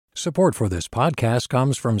Support for this podcast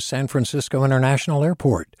comes from San Francisco International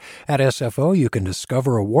Airport. At SFO, you can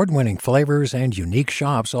discover award-winning flavors and unique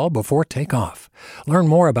shops all before takeoff. Learn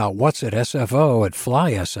more about what's at SFO at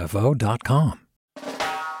flysfo.com.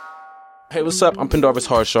 Hey, what's up? I'm Pendarvis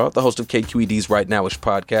Harshaw, the host of KQED's Right Nowish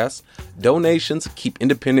podcast. Donations keep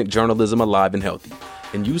independent journalism alive and healthy,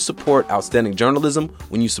 and you support outstanding journalism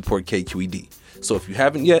when you support KQED. So if you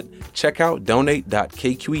haven't yet, check out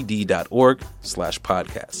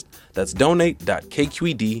donate.kqed.org/podcast. That's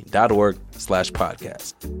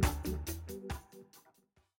donate.kqed.org/podcast.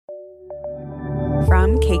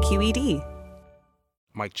 From KQED.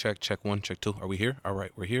 Mic check, check 1, check 2. Are we here? All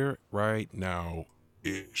right, we're here right now-ish.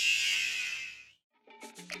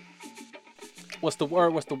 What's the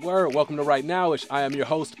word? Welcome to Right Nowish. I am your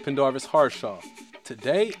host, Pendarvis Harshaw.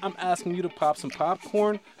 Today, I'm asking you to pop some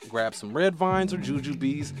popcorn, grab some red vines or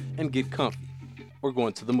jujubes, and get comfy. We're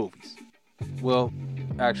going to the movies. Well,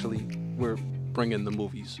 actually, we're bringing the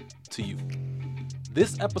movies to you.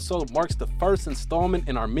 This episode marks the first installment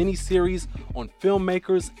in our mini-series on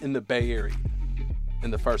filmmakers in the Bay Area.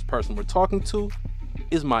 And the first person we're talking to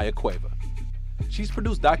is Maya Cueva. She's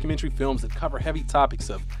produced documentary films that cover heavy topics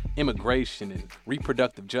of immigration and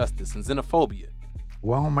reproductive justice and xenophobia.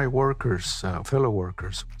 One of my workers, fellow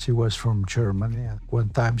workers, she was from Germany. And one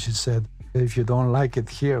time she said, if you don't like it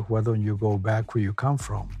here, why don't you go back where you come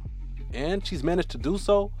from? And she's managed to do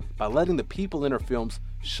so by letting the people in her films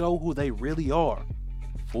show who they really are.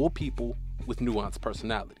 Full people with nuanced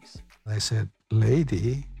personalities. I said,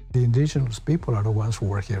 lady, the indigenous people are the ones who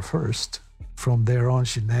were here first. From there on,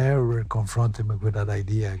 she never confronted me with that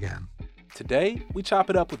idea again. Today, we chop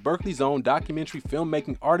it up with Berkeley's own documentary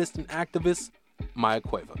filmmaking artist and activist, Maya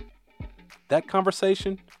Cueva. That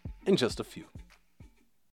conversation in just a few.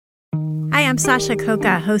 Hi, I'm Sasha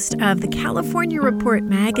Coca, host of the California Report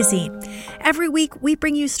magazine. Every week, we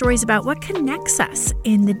bring you stories about what connects us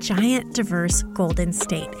in the giant, diverse Golden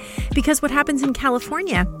State. Because what happens in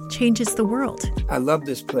California changes the world. I love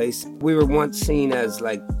this place. We were once seen as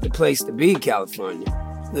like the place to be, California.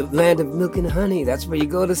 The land of milk and honey. That's where you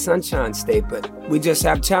go to Sunshine State, but we just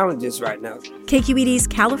have challenges right now. KQED's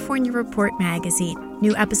California Report magazine.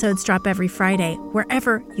 New episodes drop every Friday,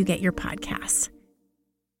 wherever you get your podcasts.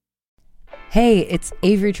 Hey, it's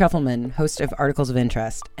Avery Trufelman, host of Articles of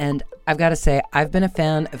Interest, and I've got to say, I've been a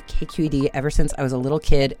fan of KQED ever since I was a little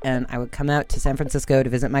kid, and I would come out to San Francisco to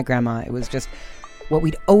visit my grandma. It was just what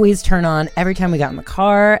we'd always turn on every time we got in the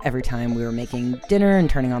car, every time we were making dinner and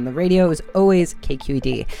turning on the radio. It was always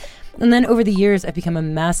KQED. And then over the years, I've become a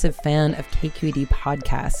massive fan of KQED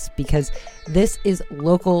podcasts because this is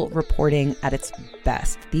local reporting at its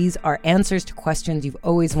best. These are answers to questions you've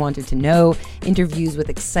always wanted to know, interviews with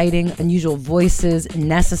exciting, unusual voices,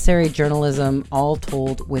 necessary journalism, all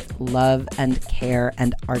told with love and care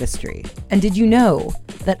and artistry. And did you know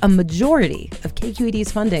that a majority of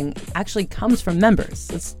KQED's funding actually comes from members?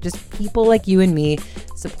 It's just people like you and me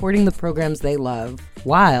supporting the programs they love,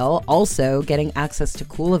 while also getting access to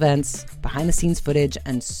cool events, behind-the-scenes footage,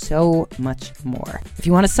 and so much more. If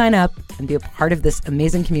you want to sign up and be a part of this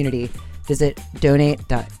amazing community, visit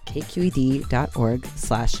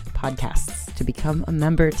donate.kqed.org/podcasts to become a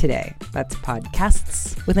member today. That's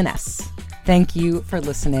podcasts with an S. Thank you for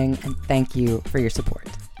listening, and thank you for your support.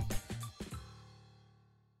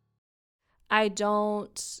 I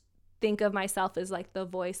don't think of myself as like the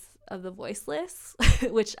voice of the voiceless,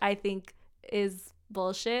 which I think is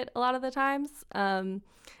bullshit a lot of the times. I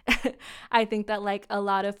think that like a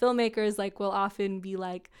lot of filmmakers like will often be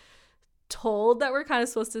like told that we're kind of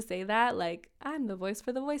supposed to say that, like, I'm the voice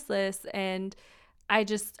for the voiceless, and I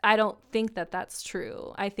don't think that that's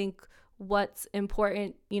true. I think what's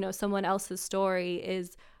important, someone else's story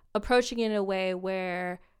is approaching it in a way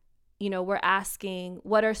where we're asking,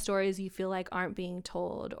 what are stories you feel like aren't being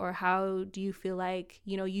told, or how do you feel like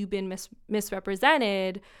you've been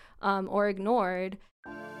misrepresented or ignored.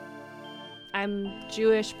 I'm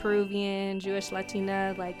Jewish, Peruvian, Jewish,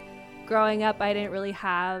 Latina. Like, growing up, I didn't really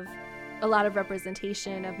have a lot of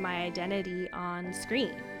representation of my identity on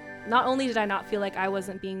screen. Not only did I not feel like I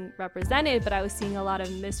wasn't being represented, but I was seeing a lot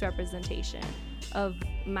of misrepresentation of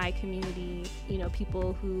my community,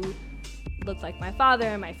 people who looked like my father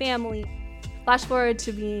and my family. Flash forward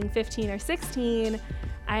to being 15 or 16,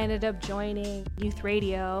 I ended up joining youth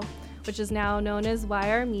radio, which is now known as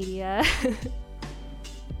YR Media.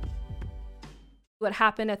 What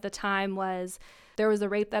happened at the time was there was a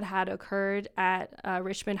rape that had occurred at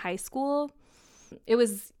Richmond High School. It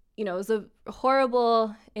was, it was a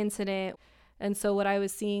horrible incident. And so what I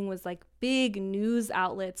was seeing was like big news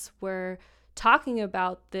outlets were talking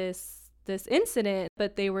about this incident,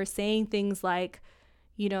 but they were saying things like,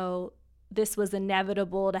 this was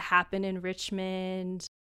inevitable to happen in Richmond.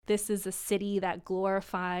 This is a city that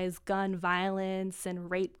glorifies gun violence and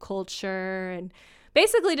rape culture, and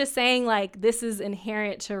basically just saying like this is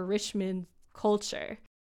inherent to Richmond culture.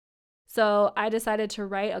 So I decided to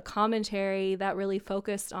write a commentary that really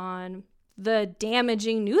focused on the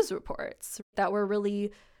damaging news reports that were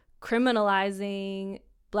really criminalizing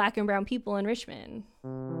Black and brown people in Richmond.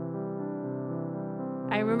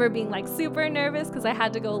 I remember being like super nervous because I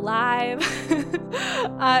had to go live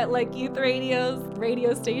at like Youth Radio's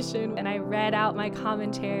radio station, and I read out my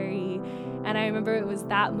commentary, and I remember it was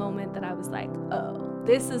that moment that I was like, oh,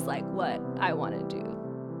 this is like what I want to do.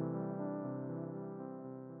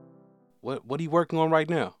 What are you working on right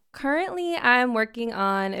now? Currently, I'm working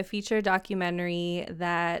on a feature documentary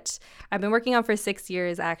that I've been working on for 6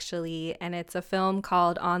 years, actually, and it's a film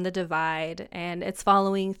called On the Divide, and it's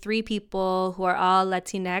following 3 people who are all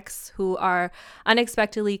Latinx who are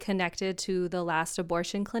unexpectedly connected to the last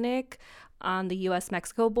abortion clinic on the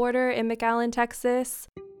U.S.-Mexico border in McAllen, Texas.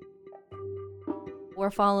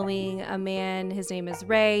 We're following a man, his name is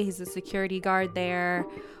Ray, he's a security guard there.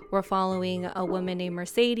 We're following a woman named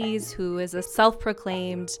Mercedes, who is a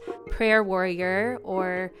self-proclaimed prayer warrior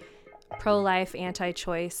or pro-life,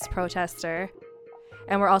 anti-choice protester.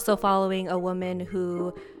 And we're also following a woman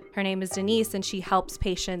who, her name is Denise, and she helps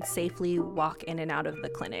patients safely walk in and out of the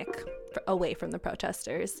clinic away from the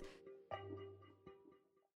protesters.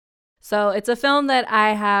 So it's a film that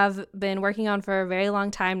I have been working on for a very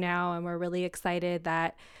long time now, and we're really excited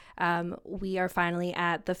that we are finally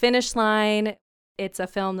at the finish line. It's a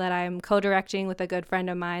film that I'm co-directing with a good friend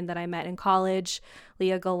of mine that I met in college,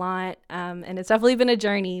 Leah Gallant, and it's definitely been a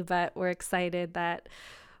journey, but we're excited that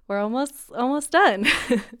we're almost done.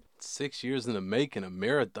 6 years in the making, a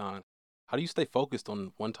marathon. How do you stay focused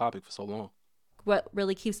on one topic for so long? What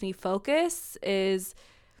really keeps me focused is,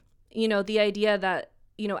 the idea that,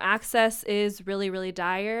 access is really, really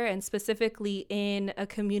dire, and specifically in a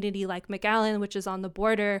community like McAllen, which is on the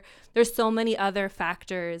border, there's so many other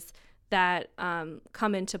factors that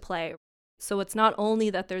come into play. So it's not only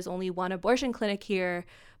that there's only one abortion clinic here,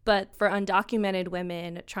 but for undocumented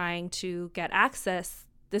women trying to get access,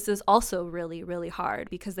 this is also really, really hard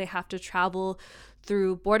because they have to travel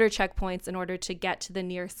through border checkpoints in order to get to the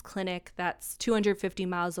nearest clinic that's 250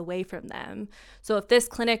 miles away from them. So if this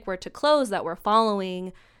clinic were to close that we're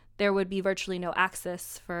following, there would be virtually no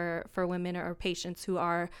access for women or patients who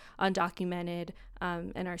are undocumented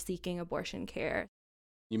and are seeking abortion care.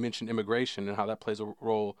 You mentioned immigration and how that plays a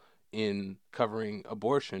role in covering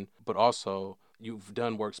abortion, but also you've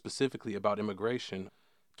done work specifically about immigration.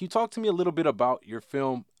 Can you talk to me a little bit about your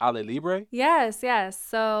film, Ale Libre? Yes.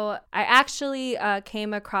 So I actually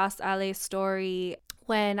came across Ale's story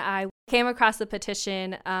when I came across a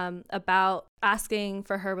petition about asking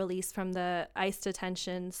for her release from the ICE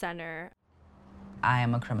detention center. I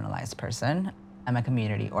am a criminalized person. I'm a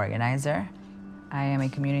community organizer. I am a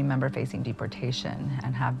community member facing deportation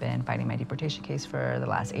and have been fighting my deportation case for the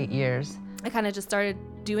last 8 years. I kind of just started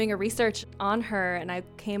doing a research on her, and I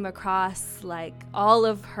came across all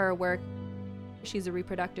of her work. She's a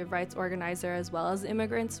reproductive rights organizer as well as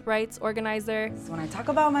immigrants' rights organizer. So when I talk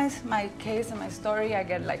about my case and my story, I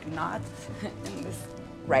get knots in this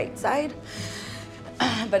right side.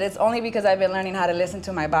 But it's only because I've been learning how to listen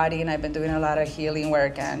to my body, and I've been doing a lot of healing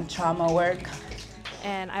work and trauma work.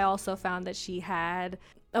 And I also found that she had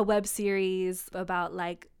a web series about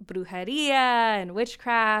brujeria and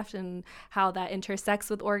witchcraft and how that intersects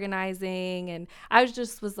with organizing. And I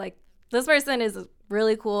was like, this person is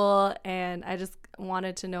really cool, and I just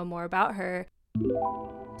wanted to know more about her.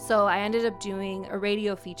 So I ended up doing a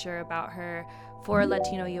radio feature about her for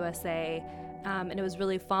Latino USA. And it was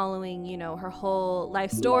really following, her whole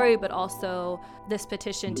life story, but also this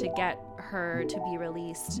petition to get her to be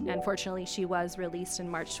released. And fortunately, she was released in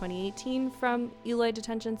March 2018 from Eloy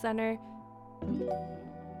Detention Center.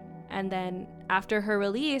 And then after her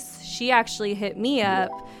release, she actually hit me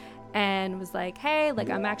up and was like, hey,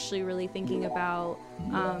 I'm actually really thinking about,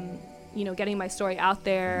 getting my story out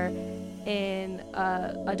there in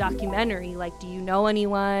a documentary. Do you know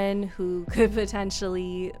anyone who could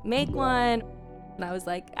potentially make one? And I was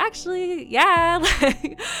like, actually, yeah,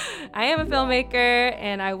 I am a filmmaker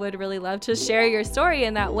and I would really love to share your story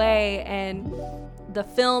in that way. And the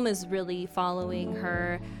film is really following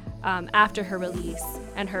her after her release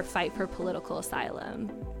and her fight for political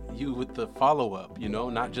asylum. You with the follow-up,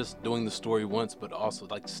 not just doing the story once, but also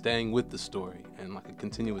staying with the story and a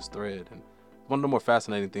continuous thread. And one of the more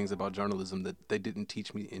fascinating things about journalism that they didn't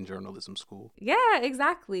teach me in journalism school. Yeah,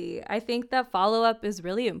 exactly. I think that follow-up is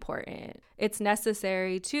really important. It's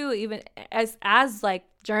necessary too, even as like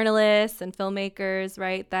journalists and filmmakers,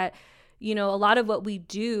 right? That, you know, a lot of what we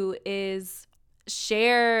do is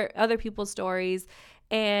share other people's stories,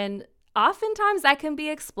 and oftentimes that can be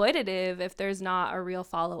exploitative if there's not a real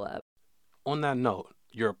follow-up. On that note,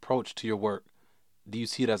 your approach to your work, do you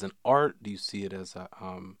see it as an art? Do you see it as a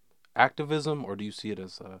activism, or do you see it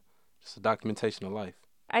as just a documentation of life?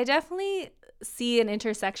 I definitely see an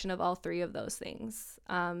intersection of all three of those things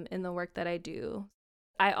in the work that I do.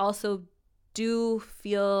 I also do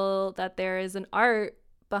feel that there is an art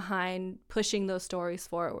behind pushing those stories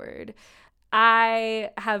forward.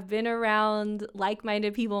 I have been around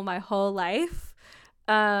like-minded people my whole life,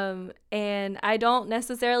 and I don't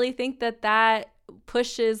necessarily think that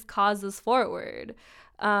pushes causes forward.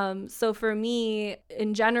 So for me,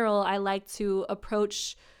 in general, I like to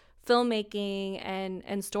approach filmmaking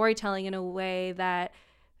and storytelling in a way that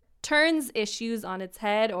turns issues on its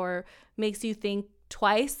head or makes you think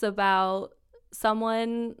twice about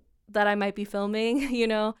someone that I might be filming, you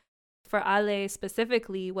know. For Ale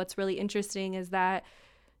specifically, what's really interesting is that,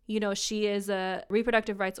 you know, she is a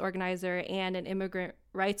reproductive rights organizer and an immigrant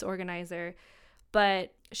rights organizer,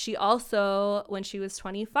 but she also, when she was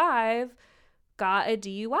 25, got a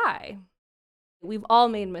DUI. We've all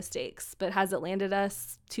made mistakes, but has it landed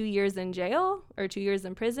us 2 years in jail or 2 years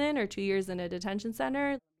in prison or 2 years in a detention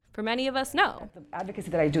center? For many of us, no. The advocacy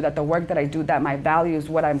that I do, that the work that I do, that my values,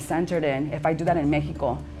 what I'm centered in, if I do that in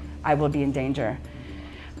Mexico, I will be in danger.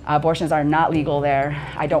 Abortions are not legal there.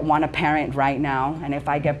 I don't want a parent right now, and if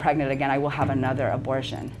I get pregnant again, I will have another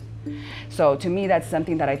abortion. So to me, that's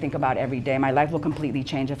something that I think about every day. My life will completely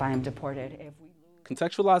change if I am deported.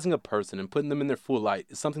 Contextualizing a person and putting them in their full light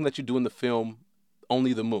is something that you do in the film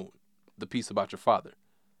Only the Moon, the piece about your father.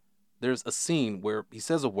 There's a scene where he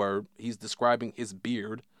says a word, he's describing his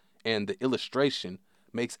beard, and the illustration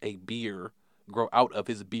makes a beard grow out of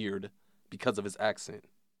his beard because of his accent.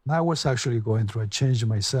 I was actually going through a change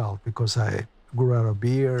myself because I grew out a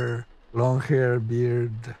beard, long hair,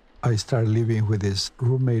 beard. I started living with this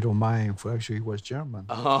roommate of mine who actually was German.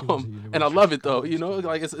 And I love it though, you know,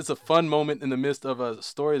 like it's a fun moment in the midst of a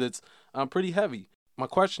story that's pretty heavy. My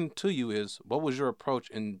question to you is, what was your approach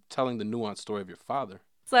in telling the nuanced story of your father?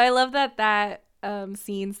 So I love that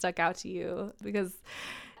scene stuck out to you, because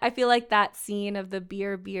I feel like that scene of the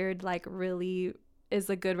beard like really is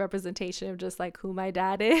a good representation of just like who my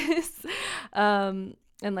dad is, and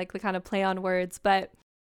like the kind of play on words. But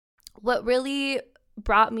what really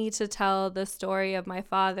brought me to tell the story of my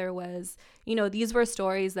father was, you know, these were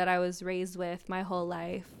stories that I was raised with my whole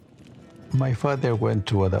life. My father went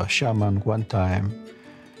to the shaman one time,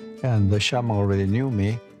 and the shaman already knew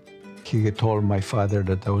me. He told my father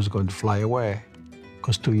that I was going to fly away,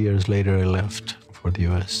 because 2 years later I left for the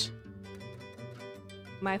U.S.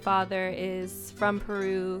 My father is from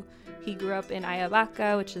Peru. He grew up in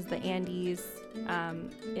Ayabaca, which is the Andes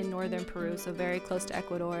in northern Peru, so very close to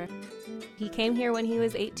Ecuador. He came here when he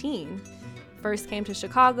was 18. First came to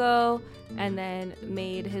Chicago and then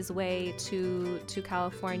made his way to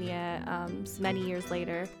California many years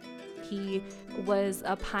later. He was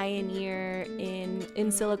a pioneer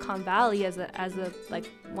in Silicon Valley as a like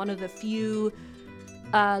one of the few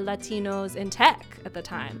Latinos in tech at the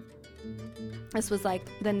time. This was like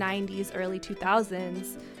the 90s, early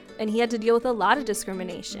 2000s, and he had to deal with a lot of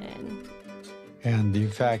discrimination. And in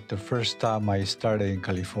fact, the first time I started in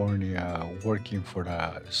California working for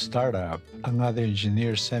a startup, another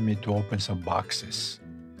engineer sent me to open some boxes.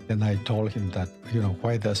 And I told him that, you know,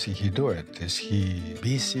 why doesn't he do it? Is he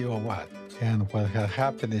busy or what? And what had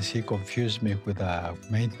happened is he confused me with a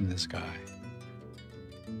maintenance guy.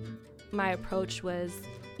 My approach was,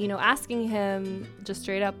 you know, asking him just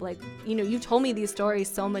straight up, like, you know, you told me these stories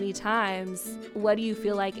so many times. What do you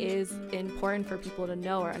feel like is important for people to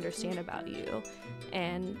know or understand about you?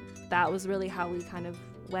 And that was really how we kind of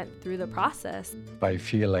went through the process. I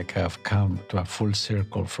feel like I've come to a full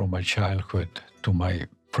circle from my childhood to my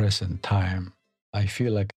present time. I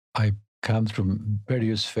feel like I come through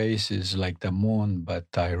various phases like the moon, but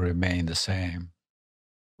I remain the same.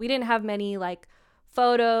 We didn't have many like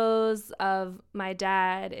photos of my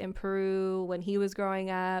dad in Peru when he was growing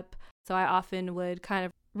up. So I often would kind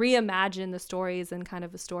of reimagine the stories in kind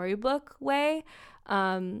of a storybook way.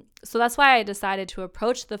 So that's why I decided to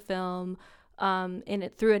approach the film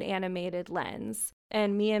through an animated lens.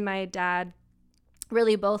 And me and my dad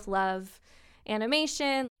really both love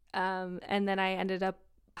animation. And then I ended up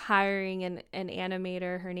hiring an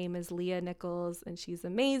animator. Her name is Leah Nichols, and she's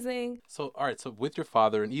amazing. So, all right, so with your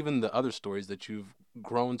father and even the other stories that you've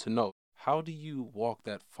grown to know, how do you walk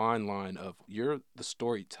that fine line of you're the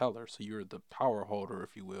storyteller, so you're the power holder,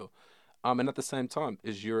 if you will, and at the same time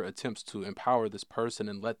is your attempts to empower this person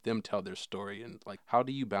and let them tell their story? And like, how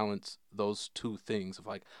do you balance those two things of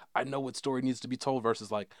like, I know what story needs to be told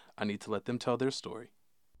versus like, I need to let them tell their story?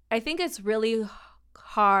 I think it's really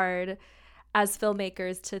hard as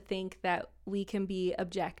filmmakers to think that we can be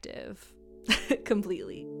objective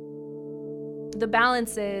completely. The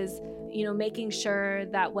balance is, making sure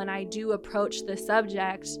that when I do approach the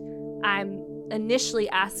subject, I'm initially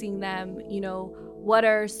asking them, what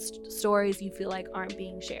are stories you feel like aren't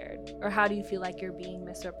being shared? Or how do you feel like you're being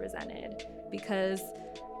misrepresented? Because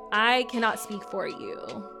I cannot speak for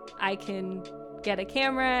you. I can get a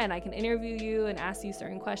camera and I can interview you and ask you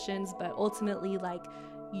certain questions, but ultimately, like,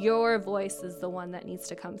 your voice is the one that needs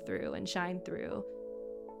to come through and shine through.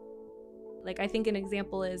 Like, I think an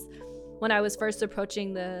example is when I was first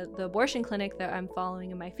approaching the abortion clinic that I'm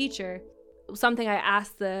following in my feature, something I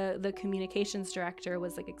asked the communications director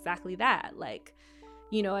was like exactly that. Like,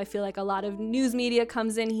 I feel like a lot of news media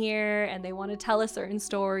comes in here and they want to tell a certain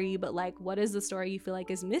story, but like, what is the story you feel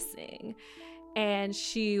like is missing? And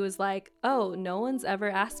she was like, oh, no one's ever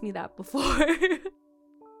asked me that before.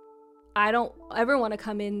 I don't ever want to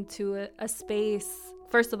come into a space,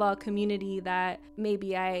 first of all, a community that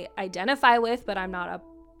maybe I identify with, but I'm not a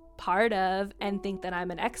part of, and think that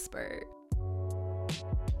I'm an expert.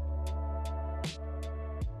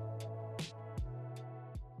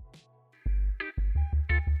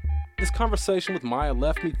 This conversation with Maya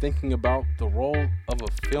left me thinking about the role of a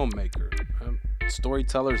filmmaker,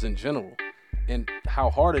 storytellers in general, and how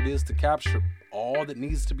hard it is to capture all that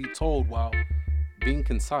needs to be told while being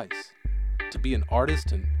concise. To be an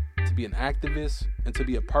artist and to be an activist and to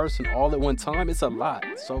be a person all at one time, it's a lot.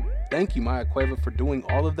 So thank you, Maya Cueva, for doing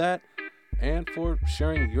all of that and for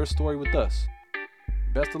sharing your story with us.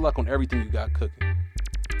 Best of luck on everything you got cooking.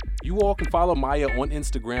 You all can follow Maya on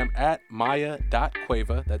Instagram at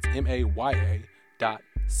maya.cueva, that's maya.cueva,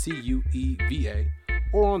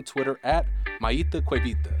 or on Twitter at Mayita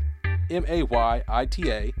Cuevita,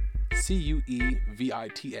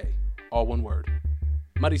 MAYITA-CUEVITA, all one word.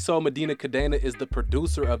 Marisol Medina Cadena is the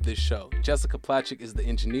producer of this show. Jessica Platchik is the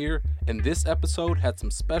engineer, and this episode had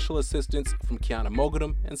some special assistance from Kiana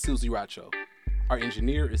Mogadam and Susie Racho. Our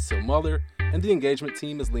engineer is Sil Muller, and the engagement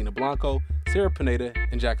team is Lena Blanco, Sarah Pineda,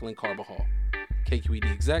 and Jacqueline Carbajal.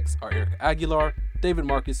 KQED execs are Erica Aguilar, David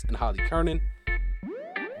Marcus, and Holly Kernan.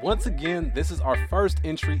 Once again, this is our first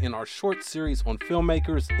entry in our short series on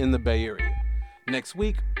filmmakers in the Bay Area. Next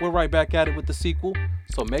week, we're right back at it with the sequel,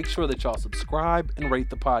 so make sure that y'all subscribe and rate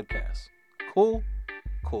the podcast. Cool?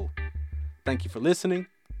 Cool. Thank you for listening.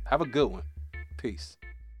 Have a good one. Peace.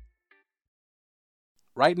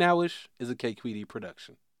 Right Now-ish is a KQED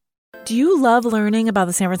production. Do you love learning about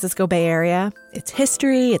the San Francisco Bay Area? Its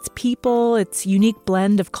history, its people, its unique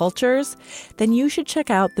blend of cultures? Then you should check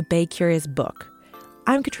out the Bay Curious book.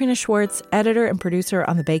 I'm Katrina Schwartz, editor and producer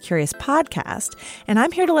on the Bay Curious podcast, and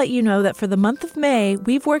I'm here to let you know that for the month of May,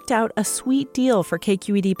 we've worked out a sweet deal for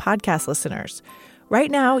KQED podcast listeners. Right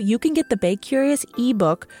now, you can get the Bay Curious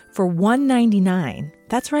ebook for $1.99.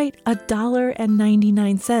 That's right,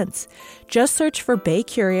 $1.99. Just search for Bay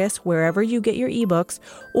Curious wherever you get your ebooks,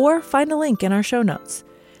 or find a link in our show notes.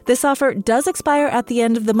 This offer does expire at the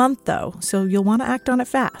end of the month, though, so you'll want to act on it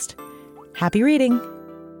fast. Happy reading!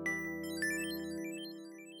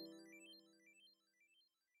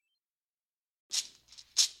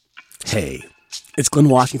 Hey, it's Glenn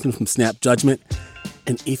Washington from Snap Judgment,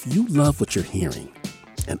 and if you love what you're hearing,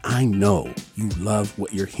 and I know you love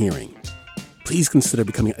what you're hearing, please consider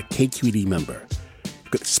becoming a KQED member.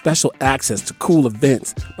 You get special access to cool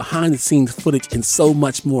events, behind-the-scenes footage, and so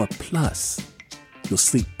much more. Plus, you'll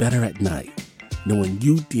sleep better at night knowing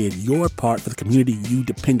you did your part for the community you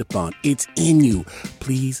depend upon. It's in you.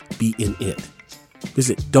 Please be in it.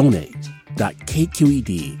 Visit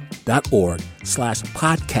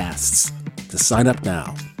donate.kqed.org/podcasts to sign up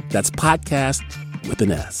now. That's podcast with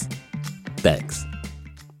an S. Thanks.